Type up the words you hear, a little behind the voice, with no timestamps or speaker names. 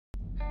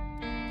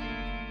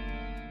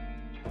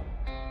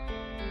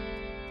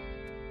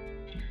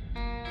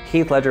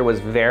Heath Ledger was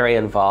very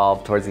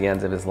involved towards the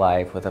end of his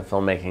life with a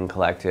filmmaking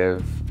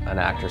collective, an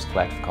actors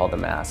collective called The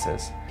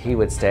Masses. He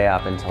would stay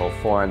up until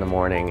 4 in the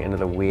morning into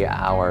the wee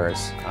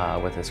hours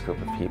with this group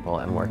of people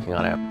and working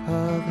on it.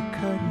 Pull the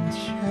curtains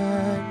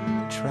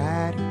shut,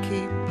 try to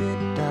keep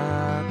it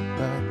dark,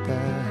 but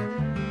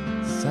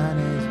the sun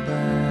is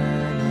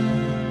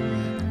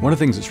burning. One of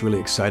the things that's really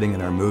exciting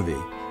in our movie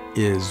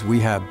is we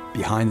have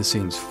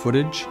behind-the-scenes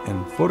footage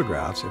and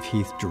photographs of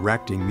Heath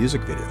directing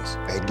music videos.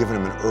 I had given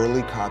him an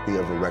early copy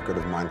of a record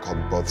of mine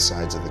called Both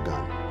Sides of the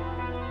Gun.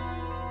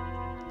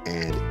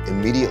 And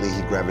immediately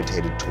he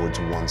gravitated towards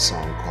one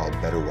song called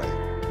Better Way.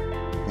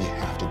 We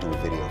have to do a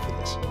video for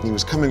this. And he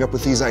was coming up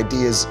with these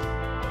ideas.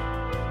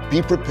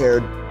 Be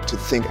prepared to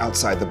think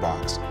outside the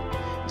box.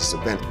 He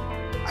said, Ben,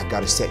 I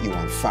gotta set you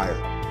on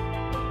fire.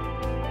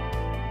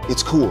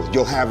 It's cool.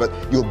 You'll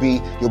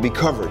be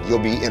covered. You'll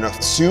be in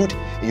a suit.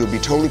 And you'll be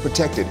totally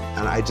protected.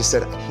 And I just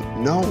said,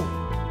 no.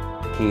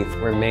 Heath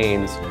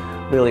remains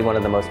really one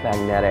of the most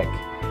magnetic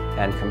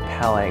and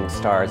compelling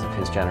stars of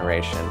his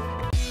generation.